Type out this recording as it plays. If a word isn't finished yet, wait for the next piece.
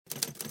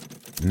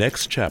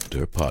Next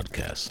Chapter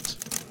Podcasts.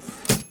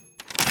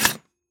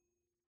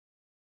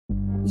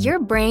 Your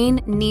brain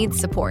needs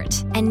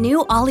support, and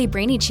new Ollie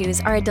Brainy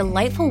Chews are a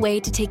delightful way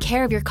to take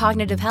care of your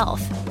cognitive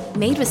health.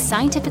 Made with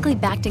scientifically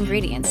backed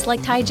ingredients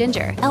like Thai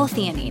ginger,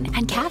 L-theanine,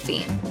 and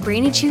caffeine,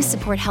 Brainy Chews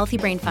support healthy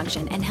brain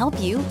function and help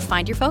you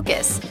find your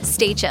focus,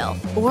 stay chill,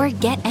 or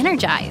get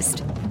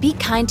energized. Be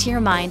kind to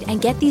your mind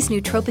and get these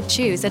nootropic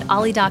chews at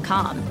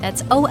ollie.com.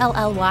 That's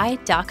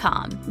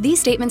OLLY.com. These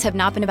statements have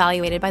not been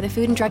evaluated by the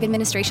Food and Drug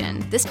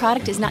Administration. This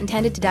product is not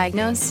intended to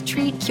diagnose,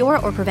 treat, cure,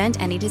 or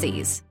prevent any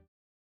disease.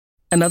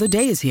 Another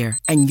day is here,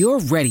 and you're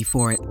ready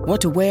for it.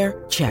 What to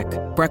wear? Check.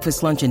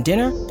 Breakfast, lunch, and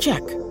dinner?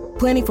 Check.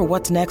 Planning for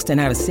what's next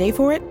and how to save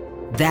for it?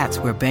 That's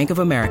where Bank of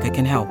America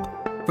can help.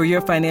 For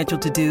your financial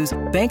to-dos,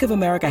 Bank of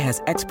America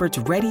has experts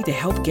ready to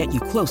help get you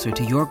closer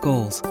to your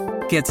goals.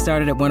 Get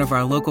started at one of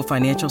our local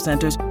financial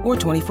centers or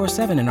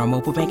 24/7 in our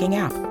mobile banking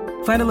app.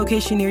 Find a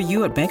location near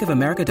you at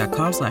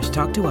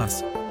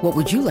bankofamerica.com/talktous. What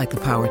would you like the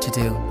power to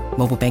do?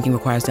 Mobile banking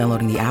requires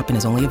downloading the app and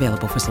is only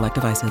available for select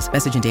devices.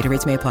 Message and data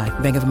rates may apply.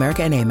 Bank of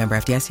America N.A., member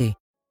FDIC.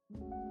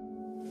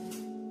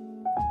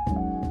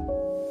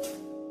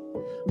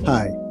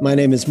 Hi, my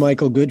name is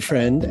Michael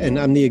Goodfriend, and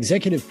I'm the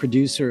executive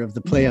producer of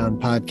the Play On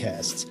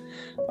podcasts.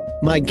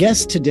 My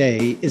guest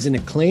today is an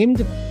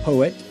acclaimed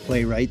poet,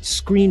 playwright,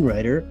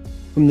 screenwriter,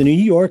 whom the New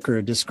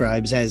Yorker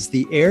describes as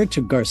the heir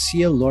to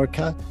Garcia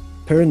Lorca,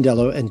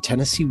 Pirandello, and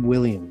Tennessee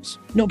Williams.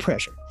 No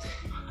pressure.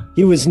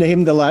 He was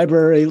named the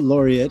Library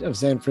Laureate of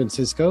San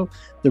Francisco,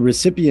 the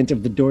recipient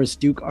of the Doris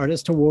Duke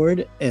Artist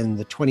Award and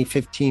the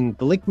 2015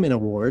 Glickman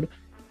Award.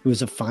 He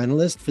was a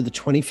finalist for the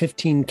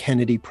 2015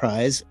 Kennedy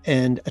Prize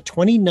and a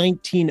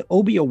 2019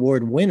 Obie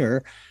Award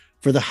winner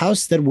for The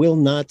House That Will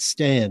Not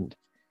Stand.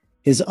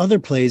 His other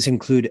plays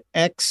include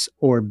X,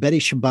 or Betty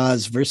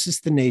Shabazz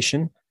versus the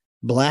Nation,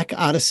 Black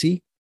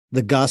Odyssey,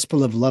 The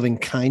Gospel of Loving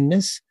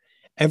Kindness,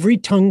 Every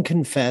Tongue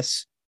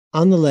Confess,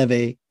 On the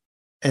Levee,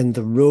 and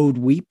The Road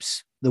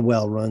Weeps, The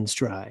Well Runs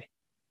Dry.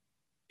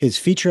 His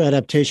feature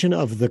adaptation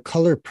of The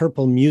Color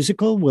Purple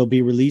musical will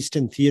be released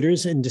in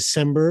theaters in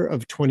December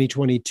of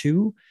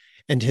 2022,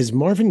 and his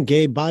Marvin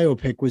Gaye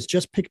biopic was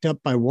just picked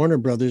up by Warner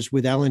Brothers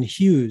with Alan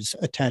Hughes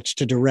attached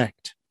to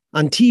direct.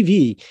 On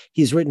TV,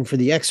 he's written for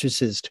The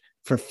Exorcist,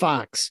 for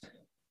Fox,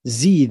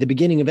 Z, The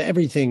Beginning of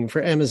Everything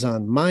for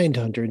Amazon,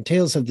 Mindhunter, and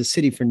Tales of the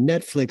City for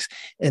Netflix,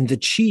 and The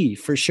Chi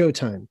for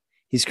Showtime.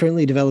 He's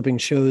currently developing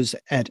shows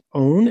at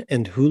OWN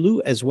and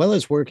Hulu, as well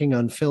as working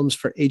on films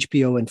for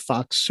HBO and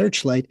Fox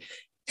Searchlight.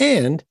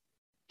 And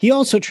he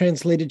also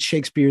translated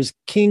Shakespeare's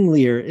King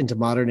Lear into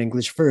modern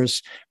English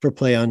verse for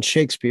Play On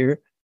Shakespeare,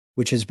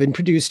 which has been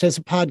produced as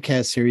a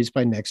podcast series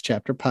by Next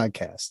Chapter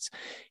Podcasts.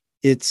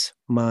 It's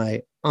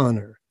my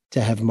honor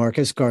to have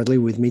Marcus Gardley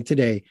with me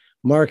today.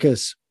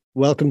 Marcus,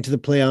 welcome to the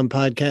Play On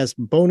Podcast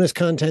bonus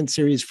content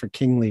series for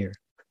King Lear.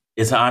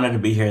 It's an honor to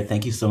be here.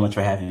 Thank you so much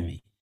for having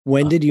me.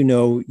 When did you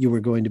know you were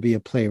going to be a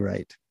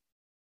playwright?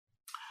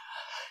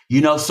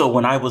 So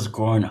when I was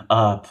growing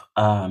up,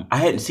 I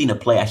hadn't seen a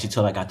play actually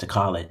till I got to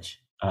college.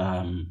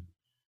 And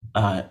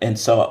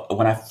so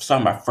when I saw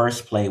my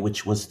first play,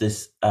 which was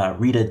this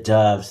Rita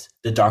Dove's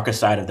The Darker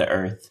Side of the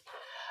Earth,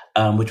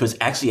 which was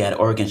actually at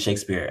Oregon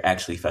Shakespeare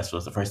Festival.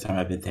 It's the first time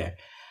I've been there.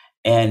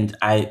 And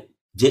I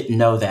didn't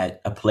know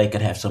that a play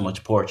could have so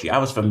much poetry. I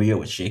was familiar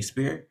with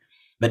Shakespeare,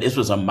 but this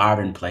was a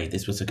modern play.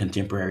 This was a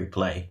contemporary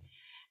play.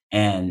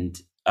 And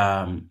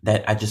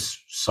that I just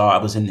saw I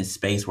was in this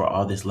space where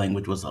all this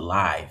language was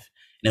alive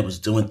and it was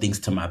doing things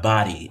to my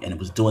body and it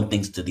was doing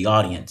things to the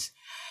audience.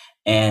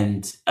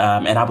 And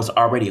I was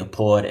already a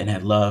poet and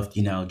had loved,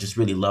 just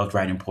really loved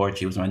writing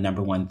poetry. It was my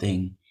number one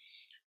thing.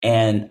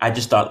 And I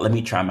just thought, let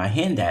me try my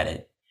hand at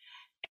it.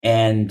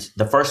 And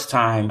the first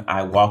time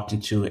I walked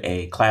into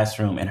a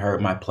classroom and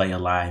heard my play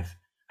alive,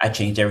 I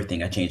changed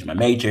everything. I changed my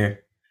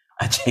major.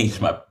 I changed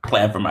my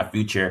plan for my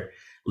future.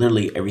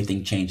 Literally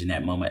everything changed in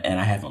that moment, and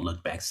I haven't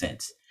looked back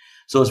since.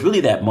 So it's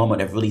really that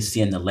moment of really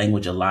seeing the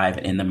language alive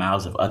and in the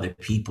mouths of other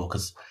people.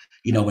 Because,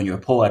 when you're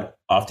a poet,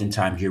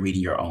 oftentimes you're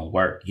reading your own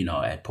work,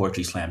 at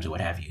poetry slams or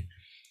what have you.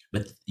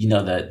 But,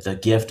 the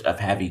gift of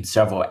having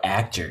several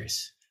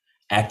actors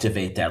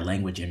activate that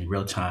language in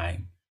real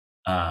time,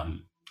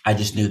 I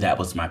just knew that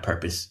was my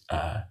purpose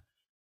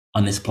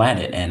on this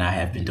planet, and I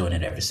have been doing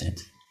it ever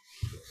since.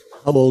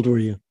 How old were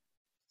you?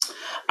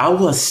 I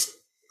was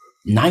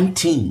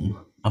 19.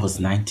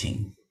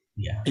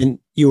 Yeah. And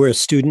you were a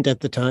student at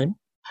the time?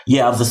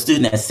 Yeah, I was a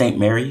student at St.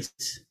 Mary's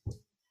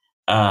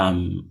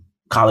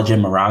College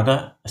in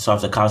Moraga. So I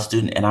was a college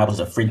student and I was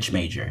a French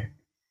major.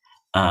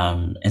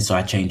 And so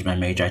I changed my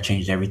major. I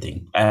changed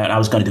everything. And I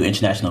was going to do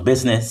international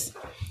business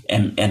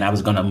and I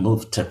was going to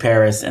move to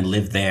Paris and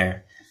live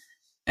there.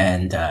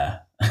 And,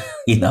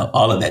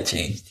 all of that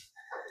changed.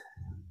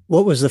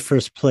 What was the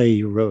first play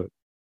you wrote?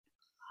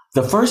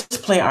 The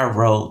first play I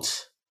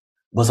wrote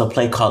was a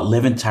play called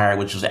Living Tired,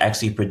 which was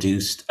actually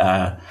produced.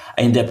 I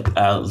ended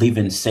up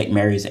leaving St.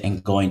 Mary's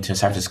and going to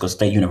San Francisco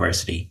State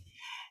University.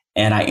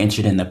 And I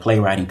entered in the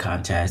playwriting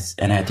contest.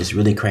 And I had this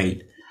really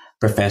great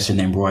professor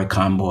named Roy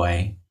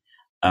Comboy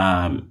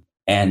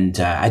And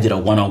I did a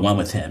one-on-one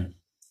with him.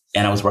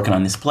 And I was working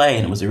on this play,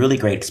 and it was a really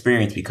great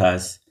experience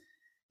because,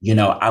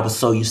 I was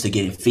so used to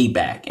getting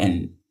feedback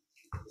and,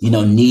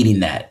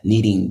 needing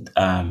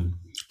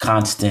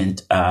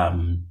constant,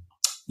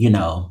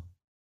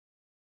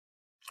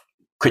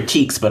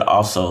 critiques, but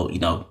also,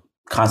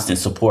 constant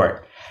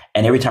support.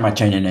 And every time I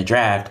turned in a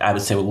draft, I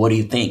would say, well, what do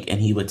you think?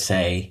 And he would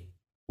say,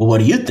 well, what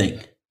do you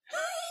think?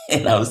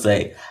 And I would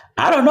say,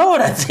 I don't know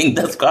what I think.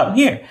 That's why I'm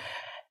here.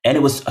 And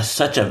it was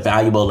such a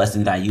valuable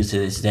lesson that I use to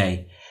this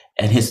day.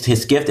 And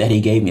his gift that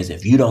he gave me is,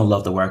 if you don't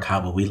love the work,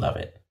 how will we love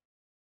it?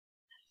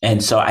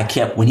 And so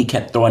when he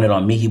kept throwing it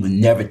on me, he would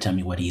never tell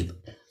me what he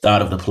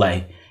thought of the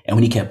play. And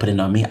when he kept putting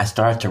it on me, I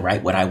started to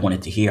write what I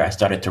wanted to hear. I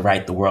started to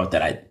write the world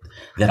that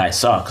I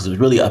saw, because it was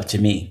really up to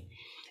me.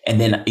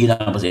 And then,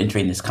 I was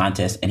entering this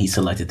contest, and he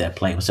selected that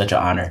play. It was such an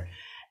honor.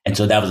 And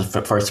so that was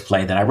the first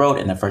play that I wrote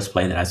and the first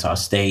play that I saw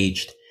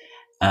staged.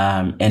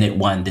 And it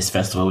won this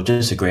festival, which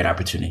is a great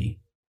opportunity.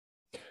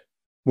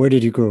 Where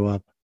did you grow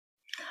up?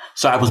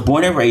 So I was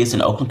born and raised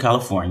in Oakland,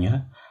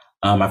 California.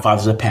 My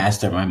father's a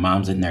pastor. My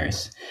mom's a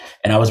nurse.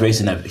 And I was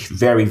raised in a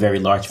very, very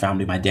large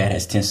family. My dad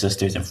has 10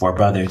 sisters and 4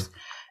 brothers.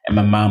 And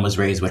my mom was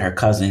raised with her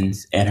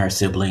cousins and her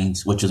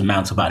siblings, which was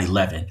amounts to about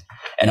 11.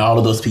 And all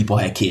of those people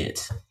had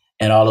kids.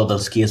 And all of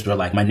those kids were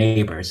like my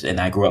neighbors and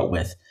I grew up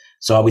with.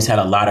 So I always had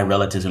a lot of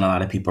relatives and a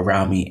lot of people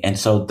around me. And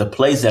so the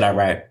plays that I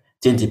write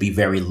tend to be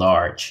very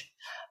large,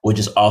 which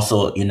is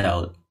also,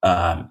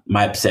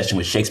 my obsession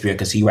with Shakespeare,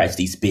 because he writes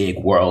these big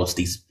worlds,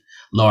 these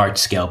large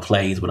scale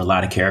plays with a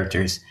lot of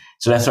characters.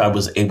 So that's why I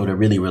was able to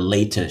really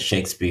relate to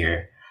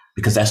Shakespeare,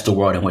 because that's the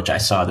world in which I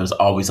saw. There was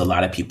always a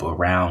lot of people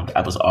around.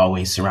 I was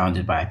always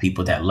surrounded by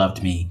people that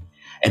loved me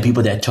and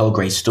people that told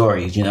great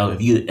stories.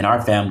 In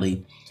our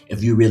family,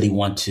 if you really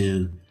want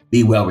to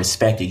be well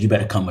respected, you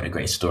better come with a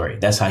great story.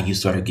 That's how you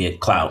sort of get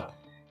clout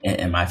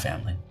in my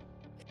family.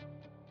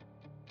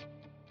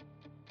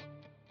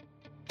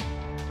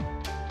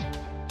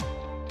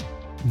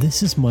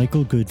 This is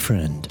Michael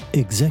Goodfriend,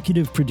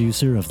 executive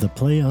producer of the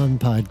Play On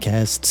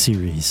podcast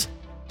series.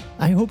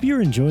 I hope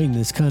you're enjoying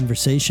this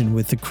conversation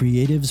with the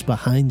creatives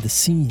behind the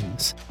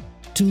scenes.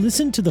 To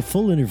listen to the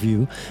full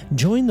interview,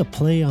 join the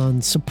Play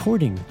On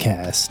supporting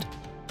cast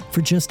for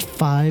just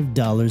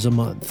 $5 a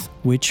month,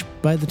 which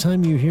by the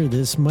time you hear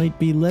this might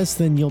be less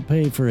than you'll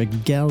pay for a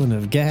gallon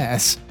of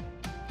gas.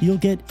 You'll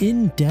get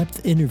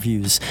in-depth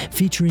interviews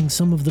featuring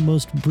some of the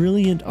most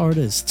brilliant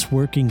artists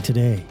working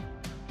today.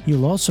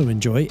 You'll also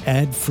enjoy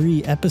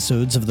ad-free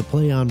episodes of the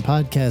Play On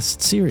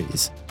podcast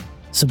series.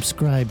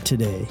 Subscribe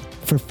today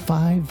for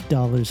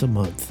 $5 a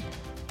month.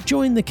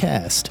 Join the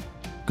cast.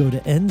 Go to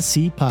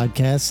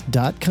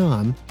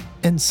ncpodcast.com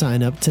and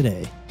sign up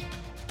today.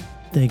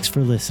 Thanks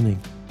for listening.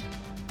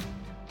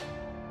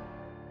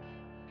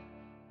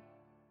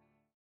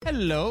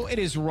 Hello, it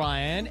is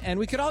Ryan, and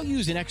we could all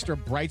use an extra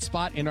bright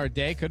spot in our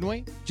day, couldn't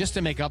we? Just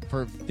to make up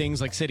for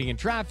things like sitting in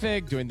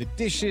traffic, doing the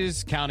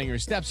dishes, counting your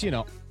steps,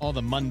 all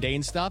the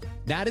mundane stuff.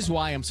 That is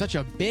why I'm such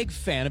a big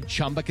fan of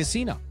Chumba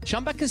Casino.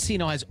 Chumba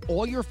Casino has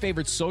all your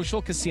favorite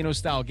social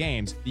casino-style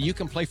games that you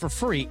can play for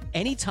free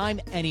anytime,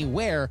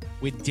 anywhere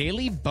with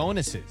daily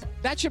bonuses.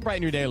 That should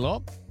brighten your day a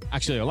little.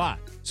 Actually, a lot.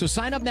 So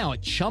sign up now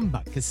at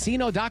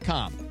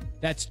ChumbaCasino.com.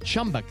 That's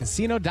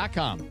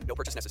ChumbaCasino.com. No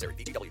purchase necessary.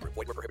 VGW Group.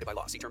 Void where prohibited by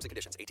law. See terms and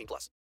conditions.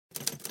 18+.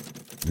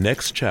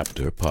 Next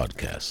Chapter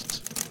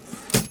Podcasts.